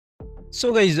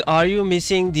So guys, are you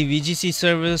missing the VGC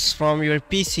service from your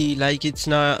PC, like it's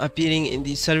not appearing in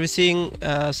the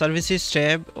services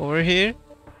tab over here?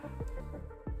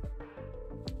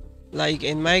 Like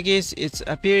in my case it's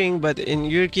appearing, but in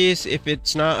your case if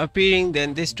it's not appearing,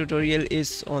 then this tutorial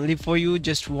is only for you.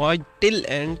 Just watch till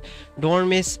end, don't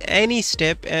miss any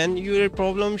step, and your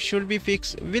problem will be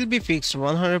fixed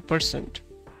 100%.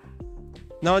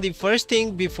 Now the first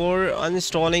thing before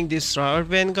uninstalling this Riot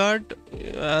Vanguard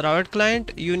Riot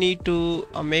client, you need to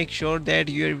make sure that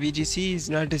your VGC is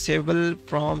not disabled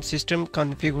from system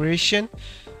configuration.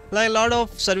 Like a lot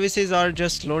of services are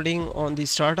just loading on the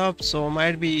startup, so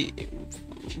might be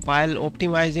while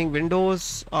optimizing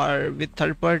Windows or with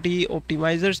third-party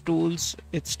optimizers tools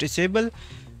it's disabled.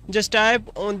 Just type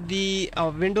on the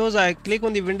Windows, I click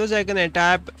on the Windows icon and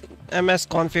type ms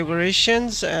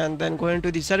configurations, and then go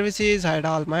into the services, hide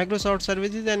all Microsoft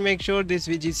services, and make sure this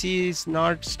VGC is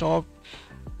not stopped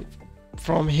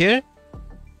from here.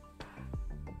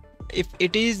 If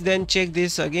it is, then check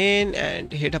this again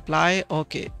and hit apply.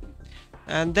 Okay,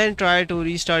 and then try to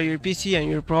restart your PC and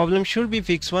your problem should be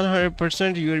fixed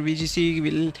 100%. Your VGC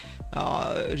will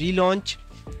relaunch.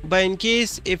 But in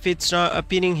case if it's not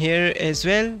appearing here as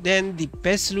well, then the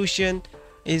best solution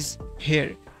is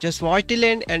here. Just watch till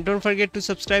end and don't forget to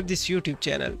subscribe this YouTube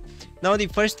channel. Now the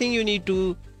first thing you need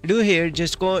to do here,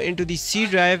 just go into the C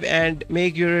drive and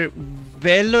make your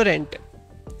Valorant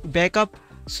backup,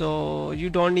 so you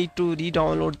don't need to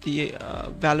re-download the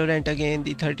Valorant again,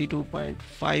 the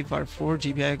 32.5 or 4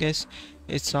 GB. I guess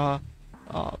it's a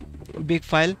big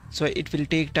file, so it will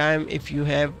take time if you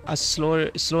have a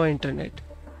slow internet.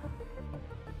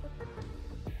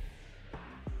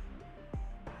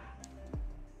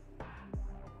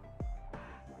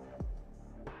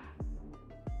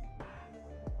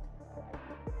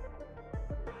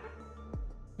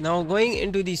 Now going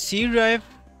into the C drive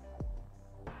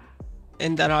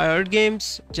in the Riot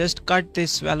games, just cut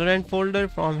this Valorant folder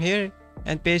from here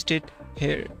and paste it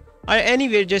here, or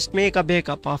anywhere. Just make a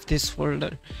backup of this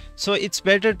folder. So it's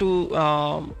better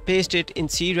to paste it in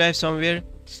C drive somewhere.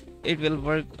 It will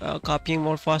work copying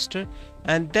more faster.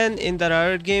 And then in the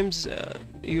Riot games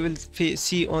you will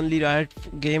see only Riot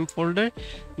game folder.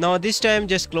 Now this time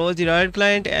just close the Riot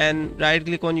client and right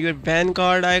click on your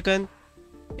Vanguard icon.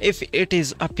 If it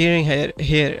is appearing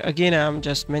here again, I am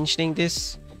just mentioning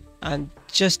this, and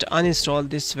just uninstall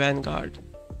this Vanguard.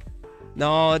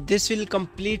 Now this will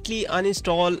completely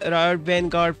uninstall Riot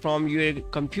Vanguard from your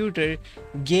computer.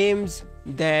 Games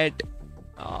that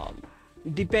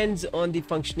depends on the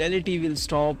functionality will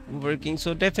stop working,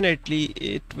 so definitely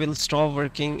it will stop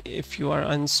working if you are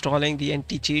uninstalling the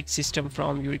anti-cheat system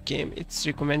from your game. It's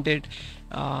recommended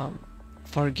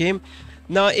for game.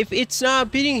 Now if it's not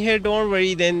appearing here, don't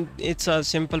worry, then it's a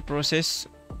simple process.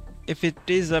 If it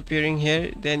is appearing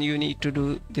here, then you need to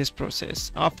do this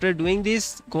process. After doing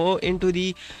this, go into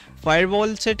the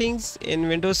firewall settings in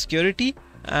Windows security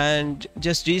and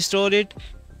just restore it.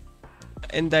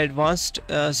 In the advanced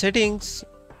settings,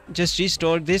 just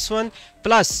restore this one.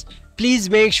 Plus please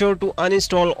make sure to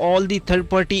uninstall all the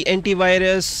third-party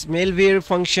antivirus, malware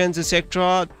functions,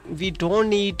 etc. We don't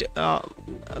need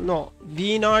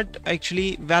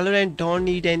Valorant don't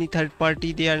need any third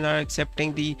party. They are not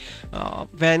accepting the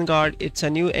Vanguard. It's a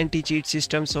new anti-cheat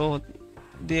system, so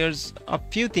there's a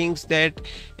few things that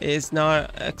is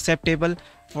not acceptable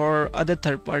for other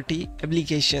third-party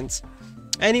applications.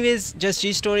 Anyways, just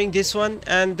restoring this one,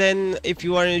 and then if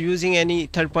you are using any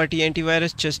third-party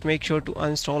antivirus, just make sure to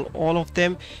uninstall all of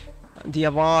them. The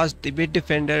Avast, the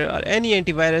Bitdefender, or any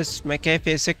antivirus,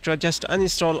 McAfee, etc. Just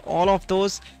uninstall all of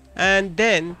those, and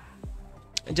then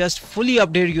just fully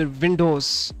update your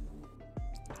Windows.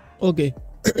 Okay.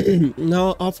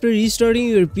 Now after restarting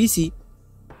your PC,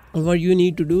 what you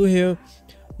need to do here,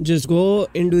 just go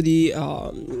into the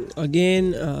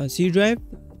C drive,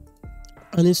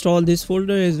 uninstall this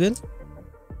folder as well.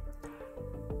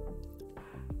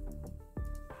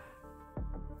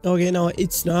 Okay, now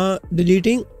it's not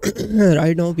deleting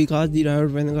right now because the Riot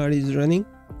Vanguard is running,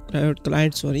 Riot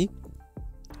client, sorry.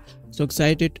 So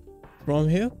exit it from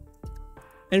here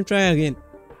and try again,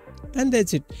 and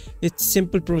that's it. It's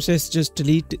simple process. Just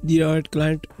delete the Riot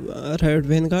client, Riot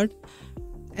Vanguard,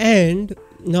 and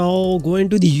now go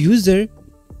into the user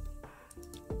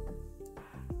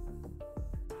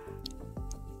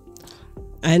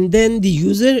and then the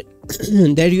user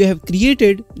that you have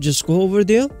created, just go over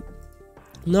there.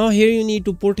 Now here you need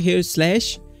to put here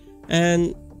slash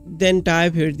and then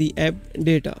type here the app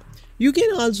data. You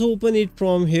can also open it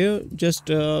from here, just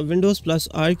Windows plus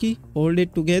R key, hold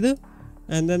it together,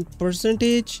 and then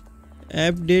percentage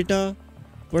app data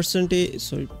percentage,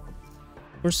 sorry,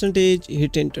 percentage,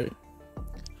 hit enter.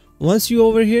 Once you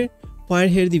over here, find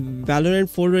here the Valorant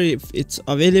folder if it's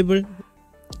available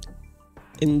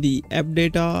in the app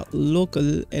data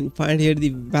local, and find here the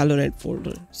Valorant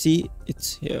folder. See,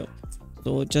 it's here,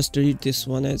 so just delete this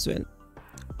one as well.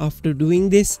 After doing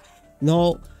this,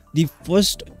 now the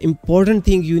first important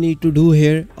thing you need to do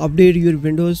here, update your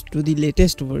Windows to the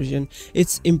latest version.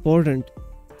 It's important.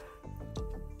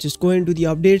 Just go into the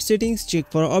update settings,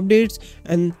 check for updates,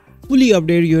 and fully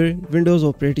update your Windows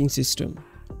operating system.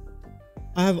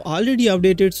 I have already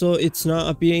updated, so it's not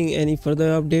appearing any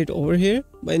further update over here,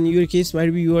 but in your case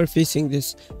might be you are facing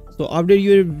this. So update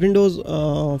your Windows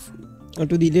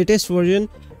to the latest version,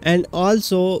 and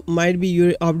also might be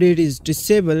your update is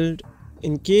disabled.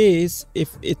 In case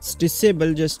if it's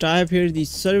disabled, just type here the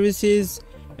services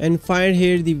and find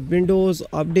here the Windows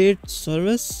update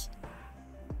service.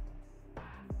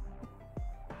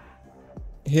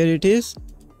 Here it is.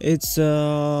 It's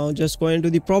just go into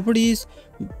the properties.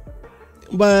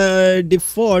 By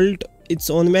default it's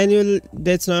on manual.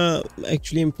 That's not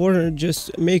actually important.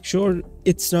 Just make sure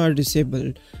it's not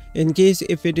disabled. In case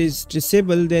if it is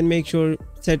disabled, then make sure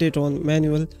set it on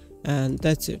manual, and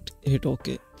that's it. Hit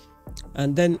OK,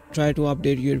 and then try to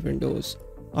update your Windows.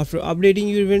 After updating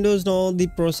your Windows, now the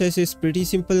process is pretty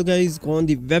simple, guys. Go on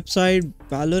the website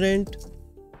Valorant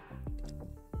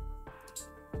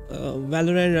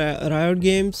Riot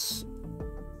Games,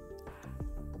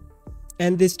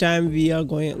 and this time we are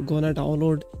gonna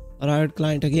download Riot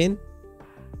client again.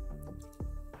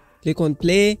 Click on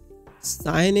play,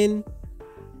 sign in.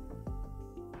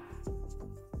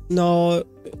 Now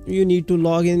you need to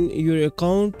log in your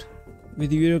account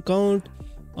with your account.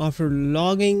 After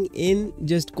logging in,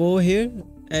 just go here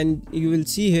and you will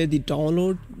see here the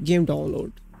download, game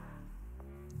download.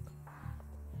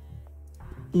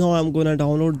 Now I'm gonna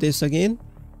download this again.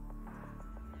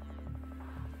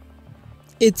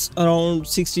 It's around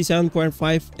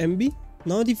 67.5 MB.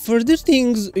 Now the further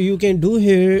things you can do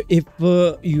here, if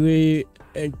your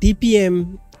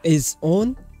TPM is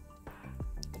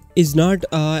not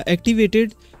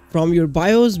activated from your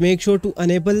BIOS, make sure to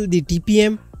enable the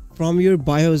TPM from your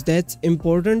BIOS. That's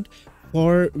important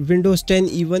for Windows 10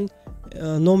 even,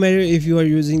 no matter if you are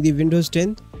using the Windows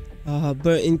 10.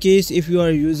 But in case if you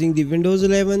are using the Windows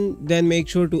 11, then make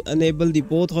sure to enable the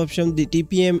both options, the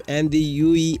TPM and the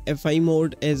UEFI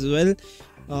mode as well.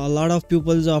 A lot of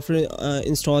people after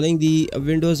installing the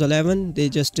Windows 11, they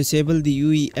just disable the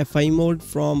UEFI mode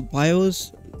from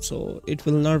BIOS, so it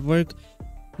will not work.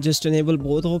 Just enable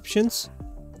both options.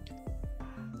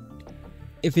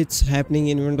 If it's happening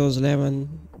in Windows 11,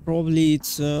 probably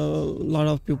it's a lot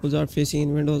of people are facing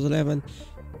in Windows 11.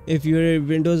 If your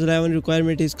Windows 11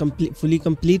 requirement is fully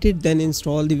completed, then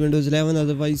install the Windows 11,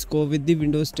 otherwise go with the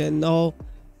Windows 10. Now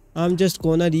I'm just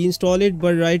gonna reinstall it,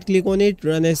 but right click on it,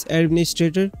 run as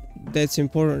administrator. That's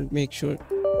important, make sure.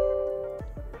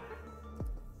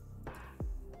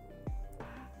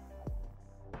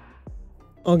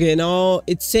 Okay, now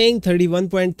it's saying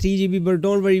 31.3 GB, but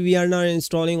don't worry, we are not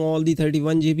installing all the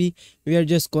 31 GB. We are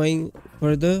just going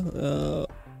further.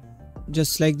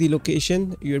 Just select the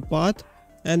location, your path,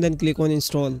 and then click on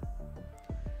install.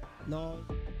 Now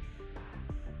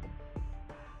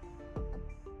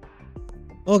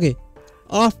okay,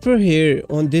 after here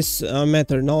on this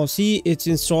method, now see it's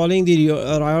installing the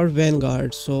Riot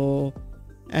Vanguard. So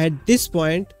at this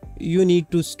point you need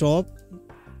to stop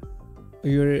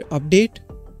your update,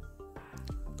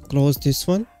 close this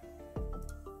one.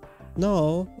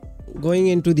 Now going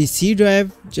into the C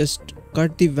drive, just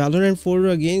cut the Valorant folder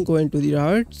again, go into the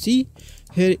Riot. See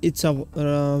here it's a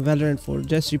Valorant folder,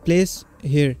 just replace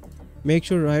here, make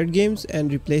sure Riot Games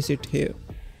and replace it here.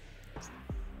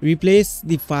 Replace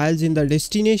the files in the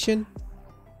destination,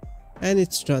 and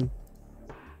it's done.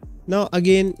 Now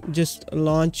again just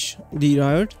launch the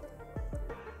Riot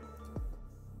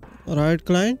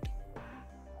client.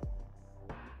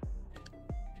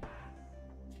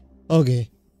 Okay,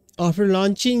 after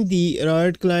launching the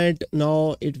Riot client,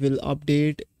 now it will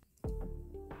update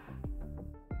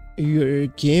your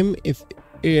game if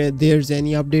there's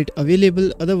any update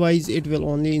available. Otherwise it will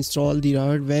only install the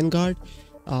Riot Vanguard.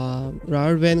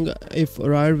 If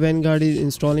Riot Vanguard is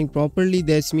installing properly,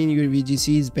 that's mean your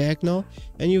VGC is back now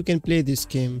and you can play this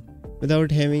game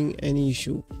without having any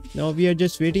issue. Now we are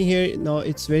just waiting here. Now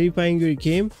it's verifying your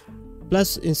game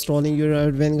plus installing your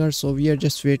Riot Vanguard, so we are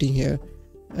just waiting here.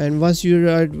 And once your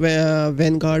Riot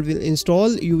Vanguard will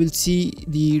install, you will see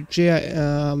the tray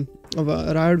of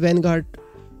Riot Vanguard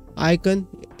icon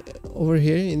over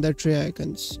here in the tray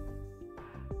icons.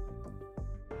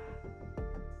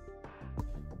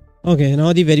 Okay,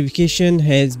 now the verification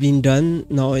has been done.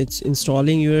 Now it's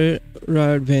installing your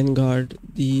Riot Vanguard,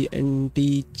 the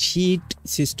anti-cheat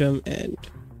system, and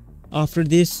after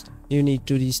this you need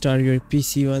to restart your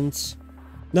PC once.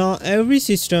 Now every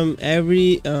system,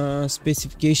 every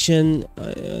specification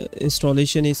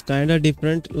installation is kind of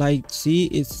different. Like see,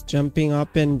 it's jumping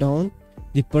up and down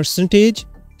the percentage,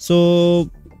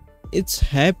 so it's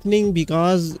happening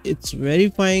because it's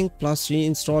verifying plus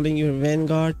reinstalling your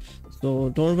Vanguard. So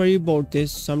don't worry about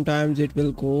this. Sometimes it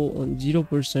will go on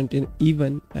 0% in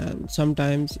even, and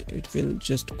sometimes it will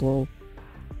just go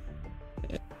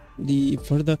the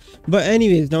further. But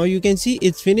anyways, now you can see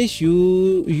it's finished.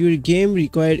 Your game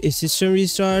required a system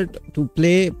restart to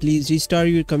play. Please restart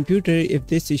your computer. If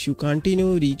this issue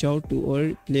continue, reach out to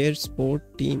our player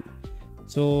support team.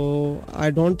 So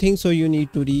I don't think so you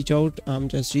need to reach out. I'm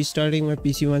just restarting my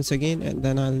PC once again, and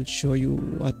then I'll show you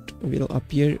what will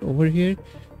appear over here.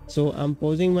 So I'm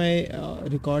pausing my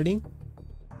recording.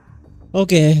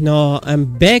 Okay, now I'm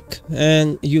back,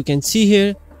 and you can see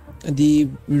here the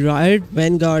Riot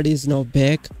Vanguard is now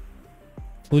back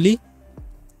fully.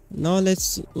 Now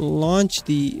let's launch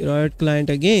the Riot client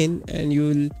again, and you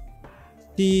will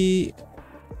see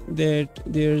that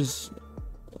there's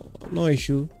no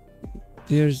issue.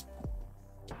 There's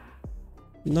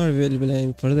not available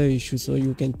any further issue, so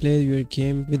you can play your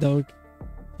game without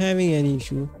having any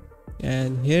issue.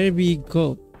 And here we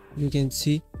go, you can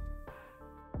see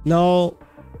now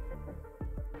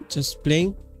just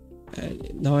playing,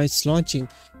 and now it's launching.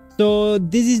 So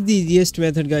this is the easiest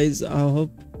method, guys, I hope.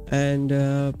 And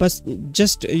but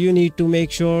just you need to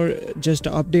make sure just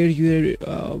update your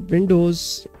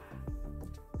Windows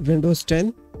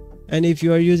 10, and if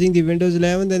you are using the Windows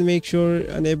 11, then make sure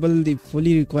enable the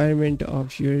fully requirement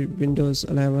of your Windows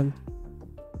 11.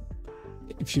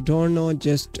 If you don't know,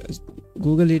 just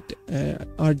Google it,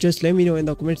 or just let me know in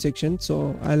the comment section,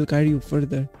 so I'll guide you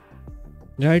further.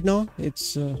 Right now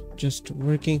it's just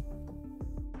working.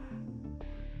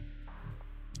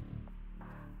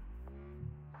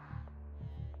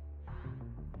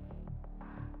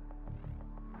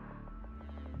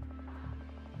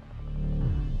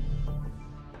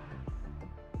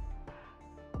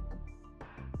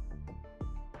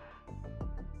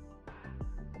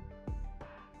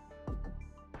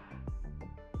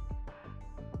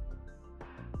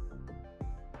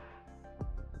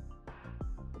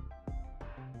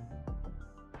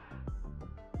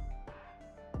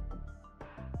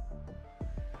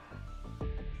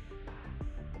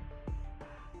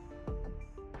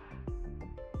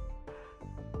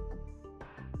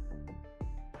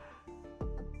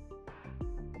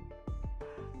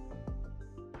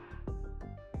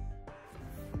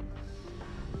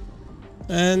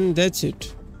 And that's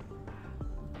it.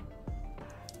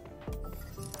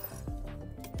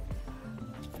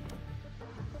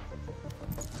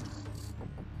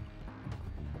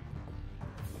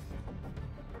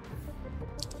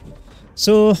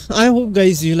 So I hope,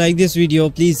 guys, you like this video.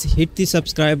 Please hit the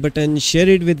subscribe button, share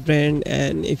it with friend,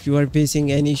 and if you are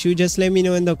facing any issue, just let me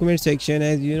know in the comment section.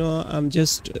 As you know, I'm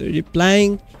just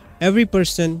replying every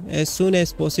person as soon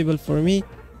as possible for me.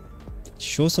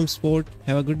 Show some support.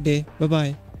 Have a good day. Bye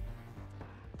bye.